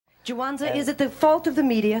Juwanza, is it the fault of the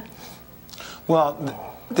media?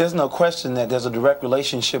 Well, there's no question that there's a direct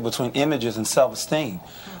relationship between images and self-esteem.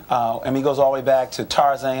 It goes all the way back to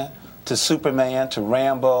Tarzan, to Superman, to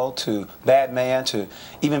Rambo, to Batman, to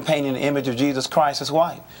even painting the image of Jesus Christ as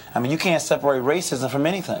white. You can't separate racism from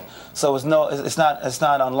anything. So it's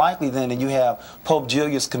not unlikely then that you have Pope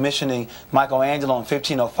Julius commissioning Michelangelo in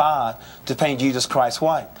 1505 to paint Jesus Christ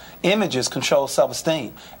white. Images control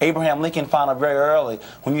self-esteem. Abraham Lincoln found out very early,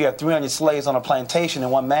 when you have 300 slaves on a plantation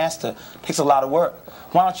and one master, it takes a lot of work.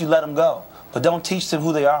 Why don't you let them go? But don't teach them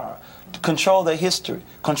who they are. Control their history,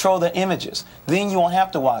 control their images. Then you won't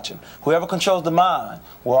have to watch them. Whoever controls the mind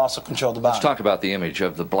will also control the body. Let's talk about the image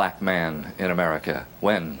of the black man in America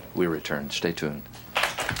when we return. Stay tuned.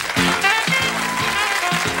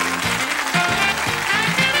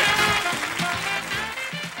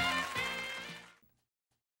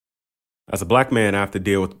 As a black man, I have to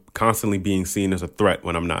deal with constantly being seen as a threat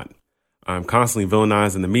when I'm not. I'm constantly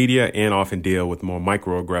villainized in the media and often deal with more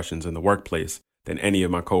microaggressions in the workplace than any of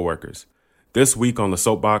my coworkers. This week on The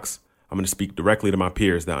Soapbox, I'm going to speak directly to my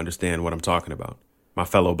peers that understand what I'm talking about, my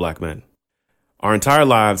fellow black men. Our entire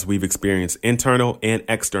lives, we've experienced internal and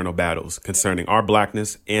external battles concerning our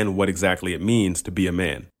blackness and what exactly it means to be a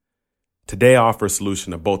man. Today, I offer a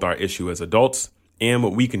solution to both our issue as adults and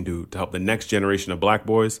what we can do to help the next generation of black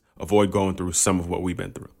boys avoid going through some of what we've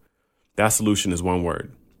been through. That solution is one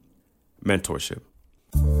word: mentorship.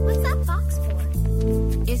 What's that box for?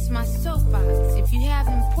 It's my soapbox. If you have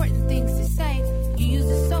important things to say, you use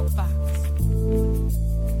a soapbox.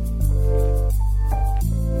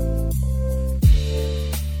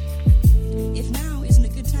 If now isn't a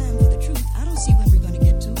good time for the truth, I don't see when we're going to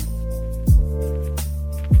get to it.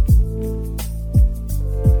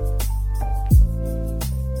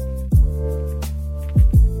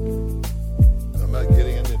 I'm not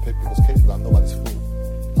getting into people's cases. I'm nobody's fool.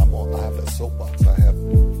 I have that soapbox.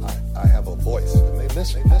 I have a voice, and they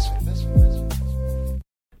listen.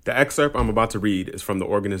 The excerpt I'm about to read is from the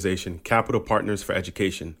organization Capital Partners for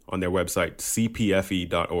Education on their website,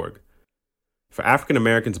 cpfe.org. For African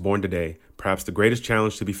Americans born today, perhaps the greatest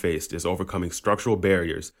challenge to be faced is overcoming structural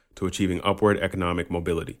barriers to achieving upward economic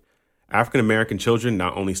mobility. African American children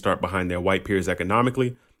not only start behind their white peers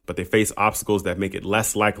economically, but they face obstacles that make it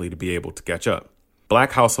less likely to be able to catch up.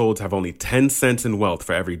 Black households have only 10 cents in wealth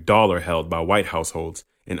for every dollar held by white households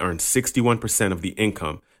and earn 61% of the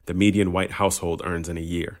income the median white household earns in a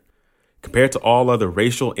year. Compared to all other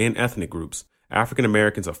racial and ethnic groups, African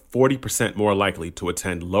Americans are 40% more likely to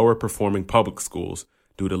attend lower performing public schools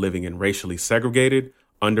due to living in racially segregated,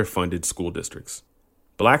 underfunded school districts.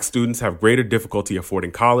 Black students have greater difficulty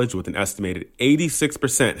affording college, with an estimated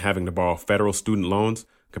 86% having to borrow federal student loans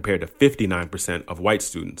compared to 59% of white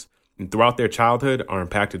students, and throughout their childhood are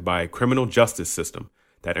impacted by a criminal justice system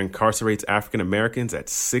that incarcerates African Americans at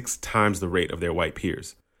 6 times the rate of their white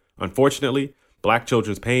peers. Unfortunately, black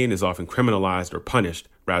children's pain is often criminalized or punished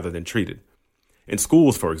rather than treated. In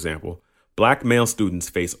schools, for example, black male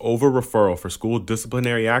students face over-referral for school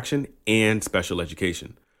disciplinary action and special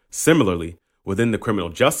education. Similarly, within the criminal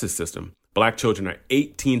justice system, black children are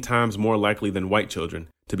 18 times more likely than white children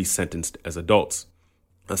to be sentenced as adults.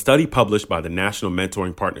 A study published by the National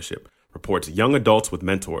Mentoring Partnership reports young adults with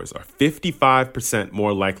mentors are 55%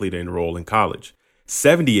 more likely to enroll in college,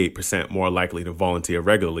 78% more likely to volunteer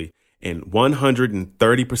regularly, and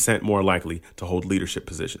 130% more likely to hold leadership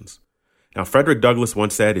positions. Now, Frederick Douglass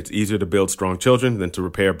once said it's easier to build strong children than to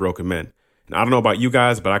repair broken men. And I don't know about you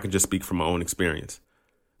guys, but I can just speak from my own experience.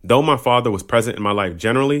 Though my father was present in my life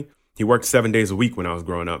generally, he worked 7 days a week when I was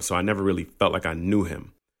growing up, so I never really felt like I knew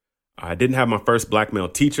him. I didn't have my first black male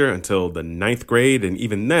teacher until the 9th grade, and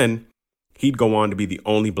even then, he'd go on to be the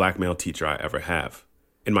only black male teacher I ever have.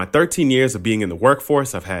 In my 13 years of being in the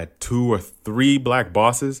workforce, I've had 2 or 3 black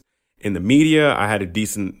bosses. In the media, I had a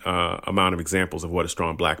decent amount of examples of what a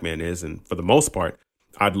strong black man is, and for the most part,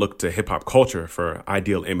 I'd look to hip-hop culture for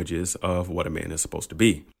ideal images of what a man is supposed to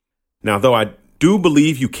be. Now, though I do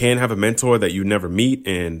believe you can have a mentor that you never meet,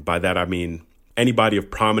 and by that I mean anybody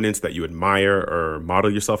of prominence that you admire or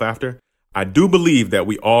model yourself after, I do believe that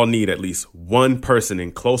we all need at least one person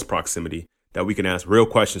in close proximity that we can ask real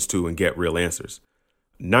questions to and get real answers.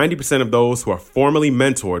 90% of those who are formally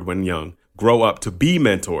mentored when young grow up to be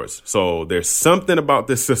mentors. So there's something about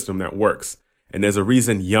this system that works. And there's a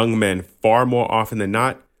reason young men far more often than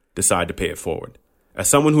not decide to pay it forward. As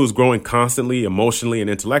someone who's growing constantly, emotionally, and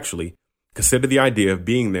intellectually, consider the idea of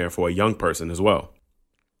being there for a young person as well.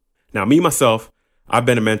 Now, me, myself, I've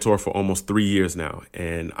been a mentor for almost 3 years now,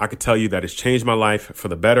 and I could tell you that it's changed my life for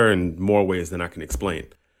the better in more ways than I can explain.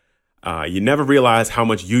 You never realize how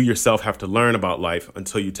much you yourself have to learn about life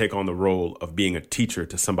until you take on the role of being a teacher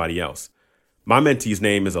to somebody else. My mentee's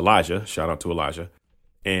name is Elijah. Shout out to Elijah.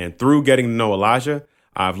 And through getting to know Elijah,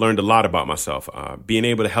 I've learned a lot about myself. Being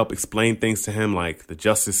able to help explain things to him like the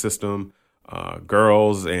justice system,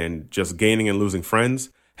 girls, and just gaining and losing friends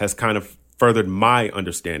has kind of furthered my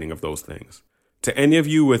understanding of those things. To any of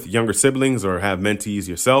you with younger siblings or have mentees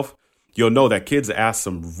yourself, you'll know that kids ask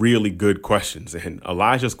some really good questions, and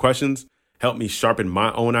Elijah's questions help me sharpen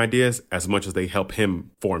my own ideas as much as they help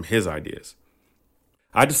him form his ideas.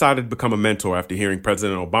 I decided to become a mentor after hearing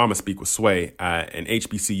President Obama speak with Sway at an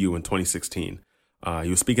HBCU in 2016. He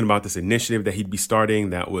was speaking about this initiative that he'd be starting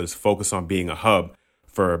that was focused on being a hub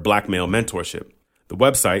for Black male mentorship. The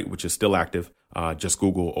website, which is still active, just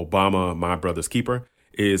Google Obama, My Brother's Keeper,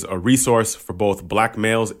 is a resource for both Black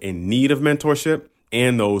males in need of mentorship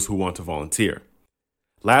and those who want to volunteer.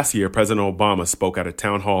 Last year, President Obama spoke at a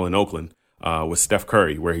town hall in Oakland with Steph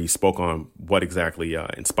Curry, where he spoke on what exactly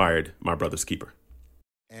inspired My Brother's Keeper.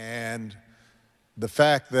 And the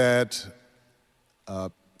fact that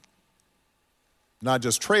not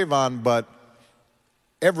just Trayvon, but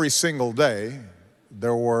every single day,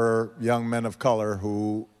 there were young men of color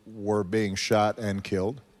who were being shot and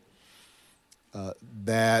killed.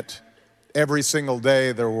 That every single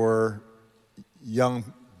day there were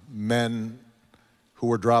young men who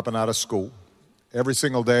were dropping out of school. Every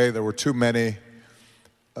single day there were too many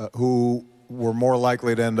who were more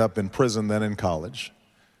likely to end up in prison than in college.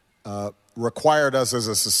 Required us as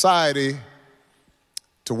a society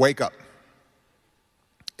to wake up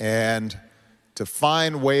and to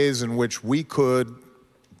find ways in which we could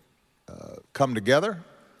come together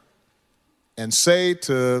and say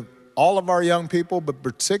to all of our young people, but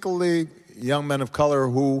particularly young men of color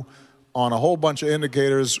who, on a whole bunch of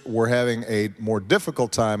indicators, were having a more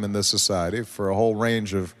difficult time in this society for a whole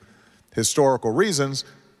range of historical reasons,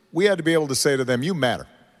 we had to be able to say to them, you matter.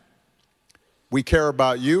 We care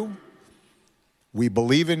about you. We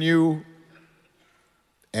believe in you.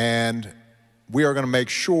 And we are going to make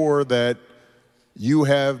sure that you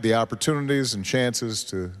have the opportunities and chances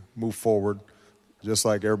to move forward just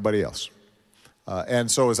like everybody else.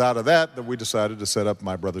 And so it's out of that we decided to set up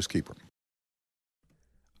My Brother's Keeper.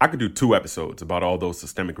 I could do 2 episodes about all those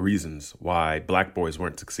systemic reasons why Black boys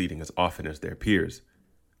weren't succeeding as often as their peers.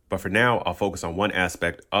 But for now, I'll focus on one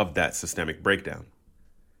aspect of that systemic breakdown.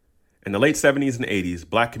 In the late 70s and 80s,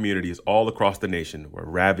 Black communities all across the nation were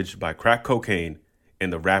ravaged by crack cocaine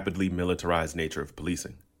and the rapidly militarized nature of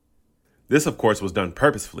policing. This, of course, was done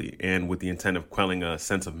purposefully and with the intent of quelling a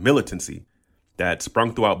sense of militancy that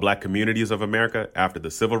sprung throughout Black communities of America after the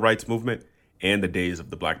Civil Rights Movement and the days of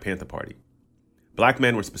the Black Panther Party. Black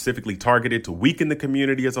men were specifically targeted to weaken the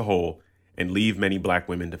community as a whole and leave many Black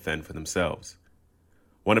women to fend for themselves.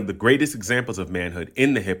 One of the greatest examples of manhood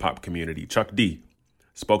in the hip-hop community, Chuck D,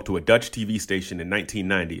 spoke to a Dutch TV station in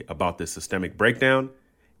 1990 about this systemic breakdown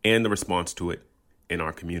and the response to it in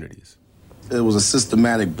our communities. It was a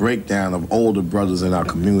systematic breakdown of older brothers in our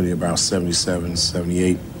community, about 77,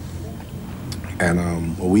 78.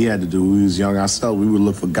 And what we had to do, we was young ourselves, we would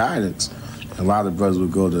look for guidance. A lot of brothers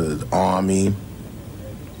would go to the army.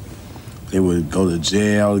 They would go to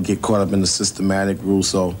jail, get caught up in the systematic rule.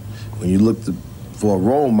 So when you looked for a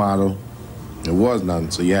role model, there was none,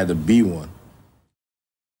 so you had to be one.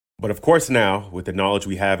 But of course now, with the knowledge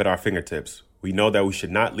we have at our fingertips, we know that we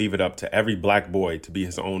should not leave it up to every Black boy to be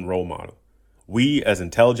his own role model. We, as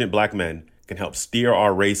intelligent Black men, can help steer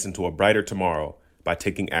our race into a brighter tomorrow by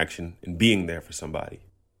taking action and being there for somebody.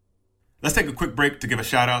 Let's take a quick break to give a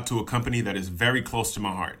shout out to a company that is very close to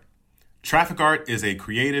my heart. Traffic Art is a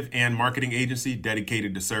creative and marketing agency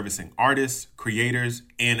dedicated to servicing artists, creators,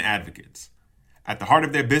 and advocates. At the heart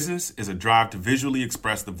of their business is a drive to visually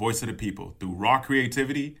express the voice of the people through raw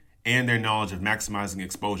creativity and their knowledge of maximizing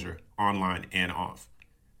exposure online and off.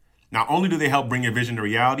 Not only do they help bring your vision to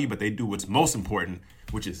reality, but they do what's most important,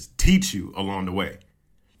 which is teach you along the way.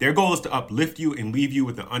 Their goal is to uplift you and leave you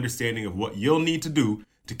with the understanding of what you'll need to do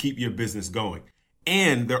to keep your business going.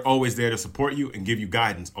 And they're always there to support you and give you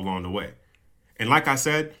guidance along the way. And like I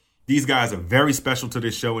said, these guys are very special to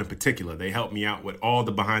this show in particular. They help me out with all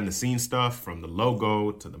the behind the scenes stuff, from the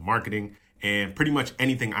logo to the marketing and pretty much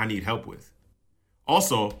anything I need help with.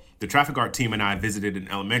 Also, the Traffic Art team and I visited an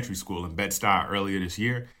elementary school in Bed-Stuy earlier this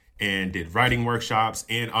year and did writing workshops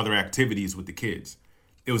and other activities with the kids.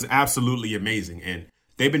 It was absolutely amazing, and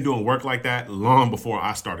they've been doing work like that long before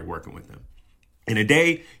I started working with them. In a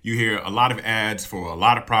day, you hear a lot of ads for a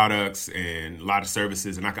lot of products and a lot of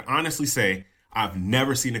services, and I can honestly say I've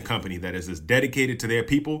never seen a company that is as dedicated to their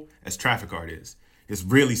people as Traffic Art is. It's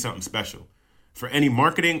really something special. For any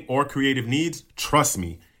marketing or creative needs, trust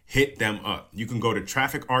me, hit them up. You can go to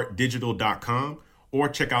trafficartdigital.com or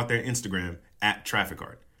check out their Instagram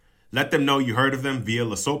 @trafficart. Let them know you heard of them via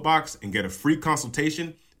La Soapbox and get a free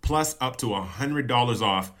consultation plus up to $100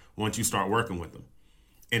 off once you start working with them.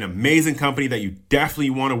 An amazing company that you definitely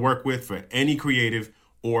want to work with for any creative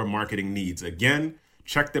or marketing needs. Again,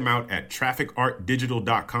 check them out at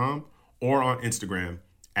trafficartdigital.com or on Instagram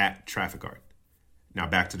 @trafficart. Now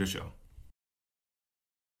back to the show.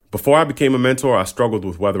 Before I became a mentor, I struggled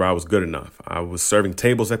with whether I was good enough. I was serving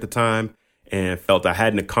tables at the time and felt I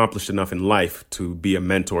hadn't accomplished enough in life to be a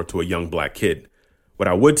mentor to a young black kid. What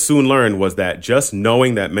I would soon learn was that just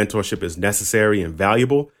knowing that mentorship is necessary and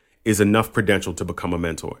valuable is enough credential to become a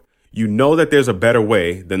mentor. You know that there's a better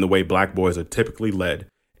way than the way black boys are typically led,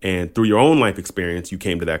 and through your own life experience, you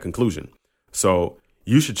came to that conclusion. So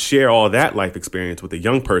you should share all that life experience with a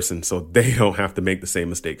young person so they don't have to make the same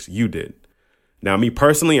mistakes you did. Now, me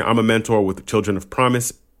personally, I'm a mentor with Children of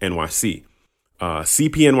Promise NYC.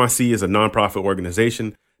 CPNYC is a nonprofit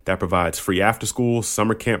organization that provides free after-school,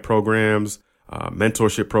 summer camp programs,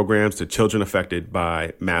 mentorship programs to children affected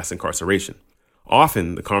by mass incarceration.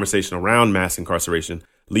 Often, the conversation around mass incarceration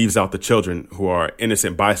leaves out the children who are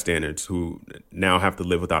innocent bystanders who now have to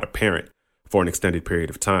live without a parent for an extended period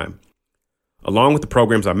of time. Along with the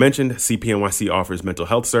programs I mentioned, CPNYC offers mental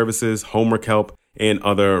health services, homework help, and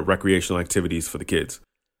other recreational activities for the kids.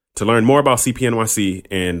 To learn more about CPNYC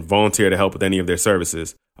and volunteer to help with any of their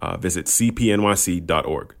services, visit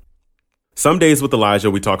cpnyc.org. Some days with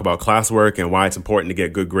Elijah, we talk about classwork and why it's important to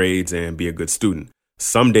get good grades and be a good student.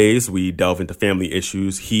 Some days we delve into family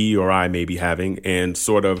issues he or I may be having and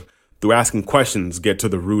sort of, through asking questions, get to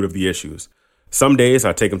the root of the issues. Some days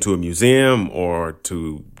I take him to a museum or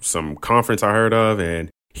to some conference I heard of, and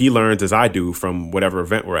he learns as I do from whatever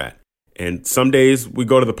event we're at. And some days we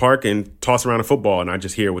go to the park and toss around a football and I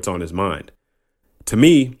just hear what's on his mind. To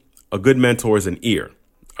me, a good mentor is an ear,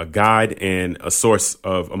 a guide, and a source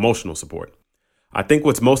of emotional support. I think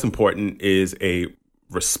what's most important is a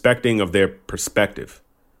respecting of their perspective.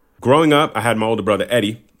 Growing up, I had my older brother,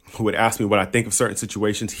 Eddie, who would ask me what I think of certain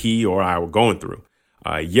situations he or I were going through.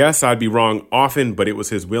 Yes, I'd be wrong often, but it was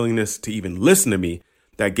his willingness to even listen to me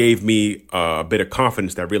that gave me a bit of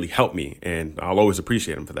confidence that really helped me, and I'll always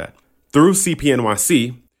appreciate him for that. Through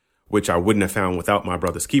CPNYC, which I wouldn't have found without my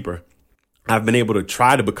brother's keeper, I've been able to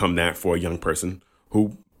try to become that for a young person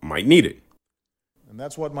who might need it. And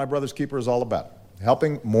that's what My Brother's Keeper is all about,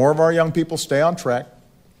 helping more of our young people stay on track,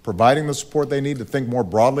 providing the support they need to think more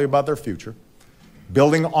broadly about their future,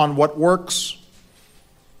 building on what works,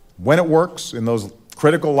 when it works, in those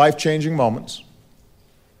critical life-changing moments.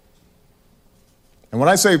 And when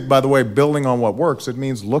I say, by the way, building on what works, it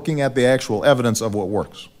means looking at the actual evidence of what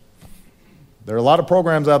works. There are a lot of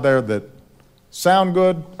programs out there that sound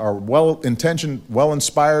good, are well-intentioned,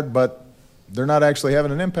 well-inspired, but they're not actually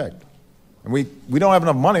having an impact. And we don't have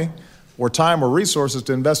enough money or time or resources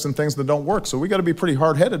to invest in things that don't work. So we got to be pretty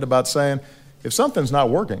hard-headed about saying, if something's not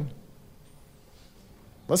working,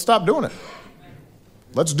 let's stop doing it.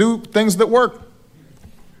 Let's do things that work.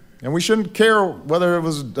 And we shouldn't care whether it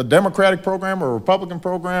was a Democratic program or a Republican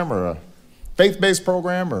program or a faith-based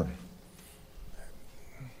program. Or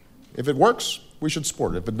if it works, we should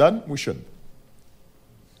support it. If it doesn't, we shouldn't.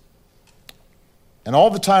 And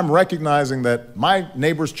all the time recognizing that my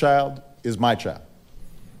neighbor's child is my child.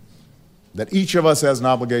 That each of us has an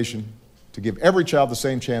obligation to give every child the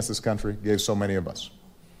same chance this country gave so many of us.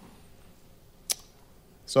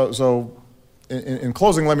 So in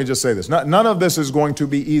closing, let me just say this. None of this is going to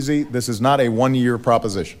be easy. This is not a one-year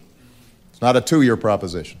proposition. It's not a two-year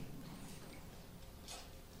proposition.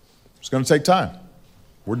 It's going to take time.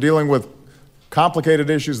 We're dealing with complicated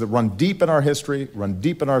issues that run deep in our history, run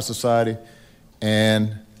deep in our society,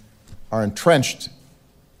 and are entrenched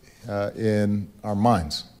in our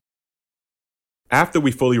minds. After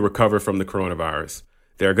we fully recover from the coronavirus,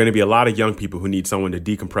 there are going to be a lot of young people who need someone to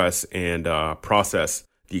decompress and process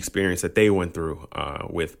the experience that they went through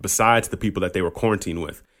with, besides the people that they were quarantined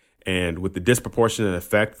with. And with the disproportionate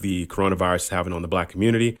effect the coronavirus is having on the black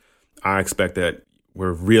community, I expect that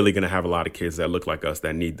we're really going to have a lot of kids that look like us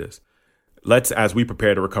that need this. Let's, as we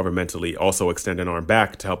prepare to recover mentally, also extend an arm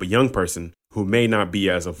back to help a young person who may not be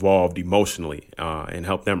as evolved emotionally and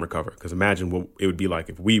help them recover. Because imagine what it would be like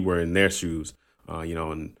if we were in their shoes,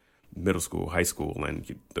 in middle school, high school,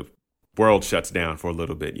 and the world shuts down for a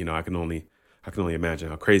little bit. I can only imagine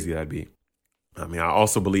how crazy that'd be. I mean, I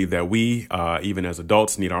also believe that we, even as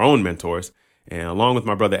adults, need our own mentors. And along with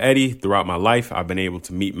my brother Eddie, throughout my life, I've been able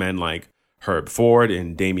to meet men like Herb Ford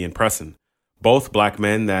and Damian Presson. Both black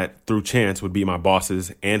men that, through chance, would be my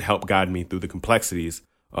bosses and help guide me through the complexities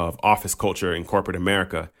of office culture in corporate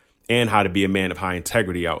America and how to be a man of high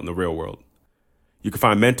integrity out in the real world. You can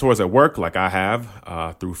find mentors at work like I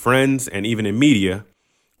have, through friends and even in media.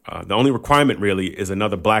 The only requirement really is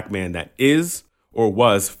another black man that is or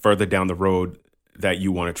was further down the road that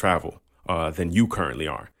you want to travel than you currently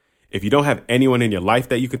are. If you don't have anyone in your life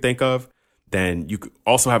that you can think of, then you could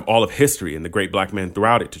also have all of history and the great black men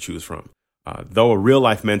throughout it to choose from. Though a real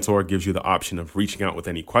life mentor gives you the option of reaching out with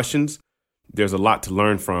any questions, there's a lot to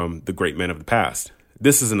learn from the great men of the past.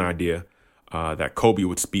 This is an idea that Kobe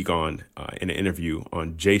would speak on in an interview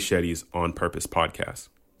on Jay Shetty's On Purpose podcast.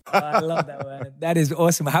 Oh, I love that, man. That is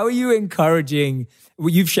awesome. How are you encouraging? Well,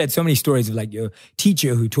 you've shared so many stories of like your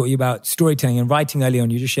teacher who taught you about storytelling and writing early on.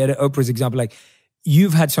 You just shared Oprah's example. Like,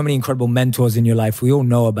 you've had so many incredible mentors in your life. We all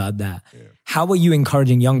know about that. Yeah. How are you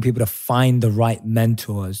encouraging young people to find the right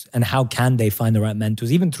mentors, and how can they find the right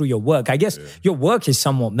mentors, even through your work? I guess your work is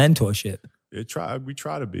somewhat mentorship. We try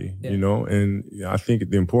to be, you know, and I think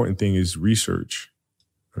the important thing is research.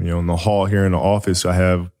 You know, in the hall here in the office, I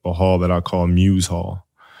have a hall that I call Muse Hall.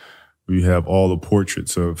 We have all the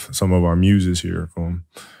portraits of some of our muses here, from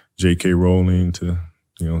J.K. Rowling to,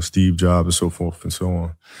 you know, Steve Jobs and so forth and so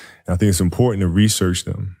on. And I think it's important to research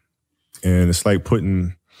them. And it's like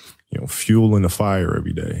putting, you know, fuel in the fire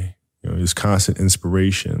every day. You know, there's constant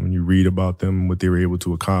inspiration when you read about them, what they were able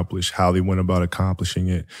to accomplish, how they went about accomplishing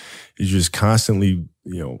it. You're just constantly,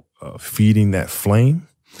 you know, feeding that flame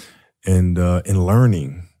and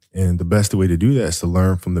learning. And the best way to do that is to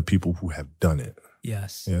learn from the people who have done it.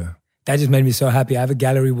 Yes. Yeah. That just made me so happy. I have a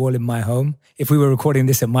gallery wall in my home. If we were recording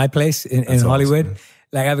this at my place in Hollywood, awesome.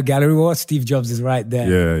 Like I have a gallery wall, Steve Jobs is right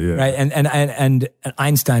there. Yeah. Right. And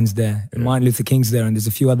Einstein's there, and Martin Luther King's there, and there's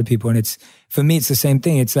a few other people. And it's, for me, it's the same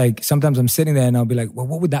thing. It's like, sometimes I'm sitting there and I'll be like, well,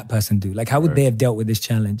 what would that person do? Like, how would they have dealt with this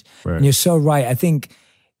challenge? Right. And you're so right. I think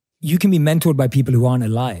you can be mentored by people who aren't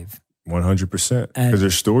alive. 100%. Because their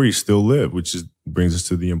stories still live, which brings us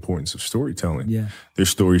to the importance of storytelling. Yeah. Their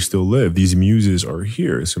stories still live. These muses are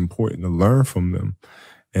here. It's important to learn from them.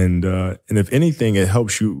 And if anything, it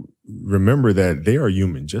helps you remember that they are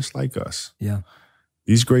human, just like us. Yeah.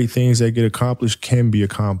 These great things that get accomplished can be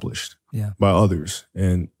accomplished by others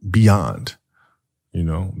and beyond. You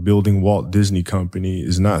know, building Walt Disney Company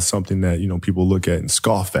is not something that, you know, people look at and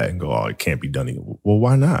scoff at and go, oh, it can't be done anymore. Well,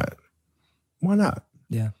 why not? Why not?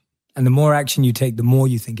 Yeah. And the more action you take, the more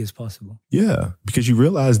you think is possible. Yeah, because you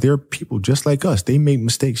realize they're people just like us. They make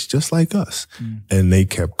mistakes just like us. And they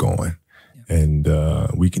kept going. Yeah. And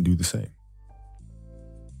we can do the same.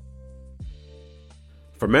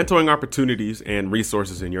 For mentoring opportunities and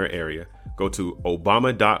resources in your area, go to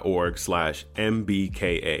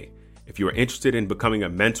obama.org/MBKA. If you are interested in becoming a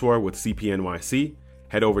mentor with CPNYC,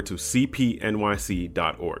 head over to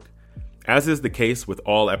cpnyc.org. As is the case with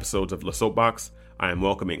all episodes of La Soapbox, I am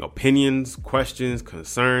welcoming opinions, questions,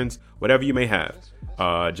 concerns, whatever you may have.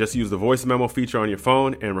 Just use the voice memo feature on your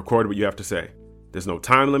phone and record what you have to say. There's no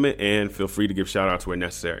time limit, and feel free to give shout outs where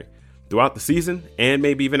necessary. Throughout the season, and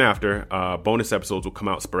maybe even after, bonus episodes will come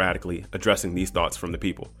out sporadically addressing these thoughts from the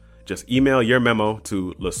people. Just email your memo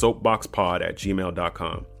to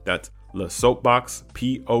lasoapboxpod@gmail.com. That's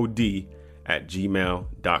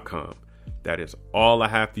lasoapboxpod@gmail.com. That is all I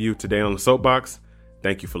have for you today on The Soapbox.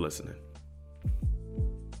 Thank you for listening.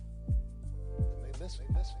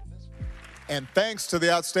 And thanks to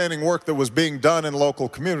the outstanding work that was being done in local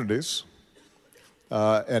communities,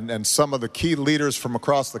 and some of the key leaders from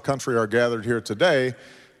across the country are gathered here today,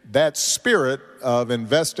 that spirit of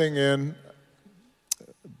investing in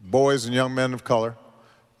boys and young men of color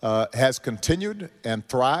has continued and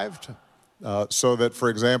thrived, so that, for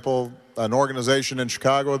example, an organization in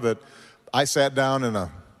Chicago that I sat down in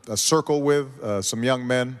a circle with some young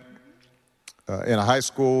men in a high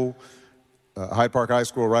school, Hyde Park High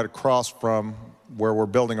School, right across from where we're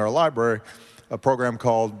building our library, a program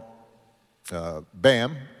called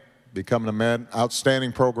BAM, Becoming a Man,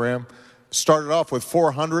 outstanding program. Started off with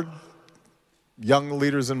 400 young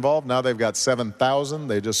leaders involved. Now they've got 7,000.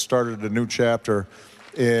 They just started a new chapter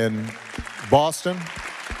in Boston.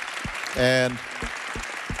 And,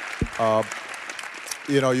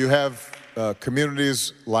 you know, you have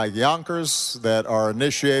communities like Yonkers that are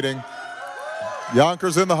initiating,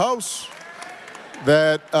 Yonkers in the house,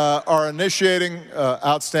 that are initiating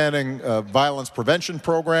outstanding violence prevention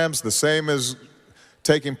programs. The same is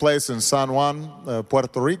taking place in San Juan,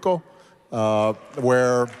 Puerto Rico,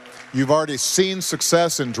 where you've already seen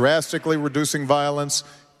success in drastically reducing violence,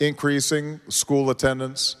 increasing school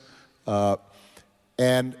attendance.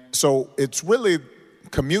 And so it's really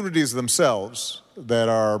communities themselves that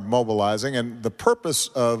are mobilizing. And the purpose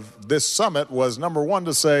of this summit was, number one,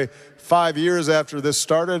 to say 5 years after this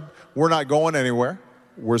started, we're not going anywhere.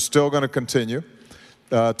 We're still going to continue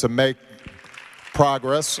to make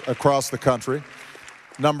progress across the country.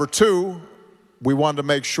 Number two, we wanted to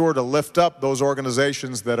make sure to lift up those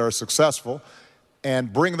organizations that are successful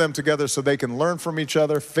and bring them together so they can learn from each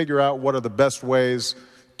other, figure out what are the best ways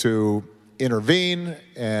to intervene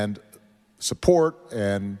and support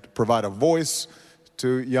and provide a voice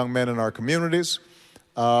to young men in our communities.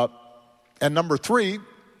 And number three,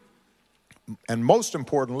 and most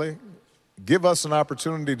importantly, give us an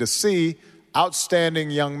opportunity to see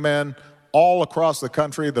outstanding young men all across the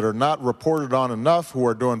country that are not reported on enough, who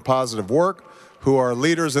are doing positive work, who are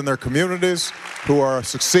leaders in their communities, who are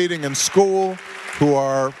succeeding in school, who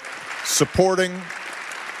are supporting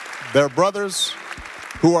their brothers,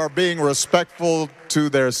 who are being respectful to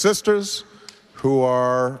their sisters, who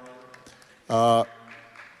are the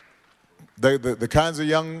kinds of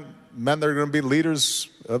young men that are going to be leaders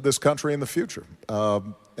of this country in the future.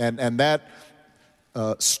 And that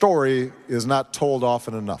story is not told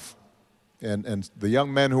often enough. And the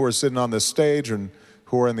young men who are sitting on this stage and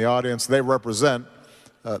who are in the audience, they represent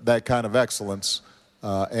that kind of excellence.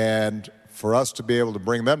 And for us to be able to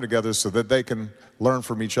bring them together so that they can learn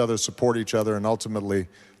from each other, support each other, and ultimately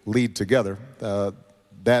lead together,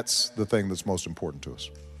 that's the thing that's most important to us.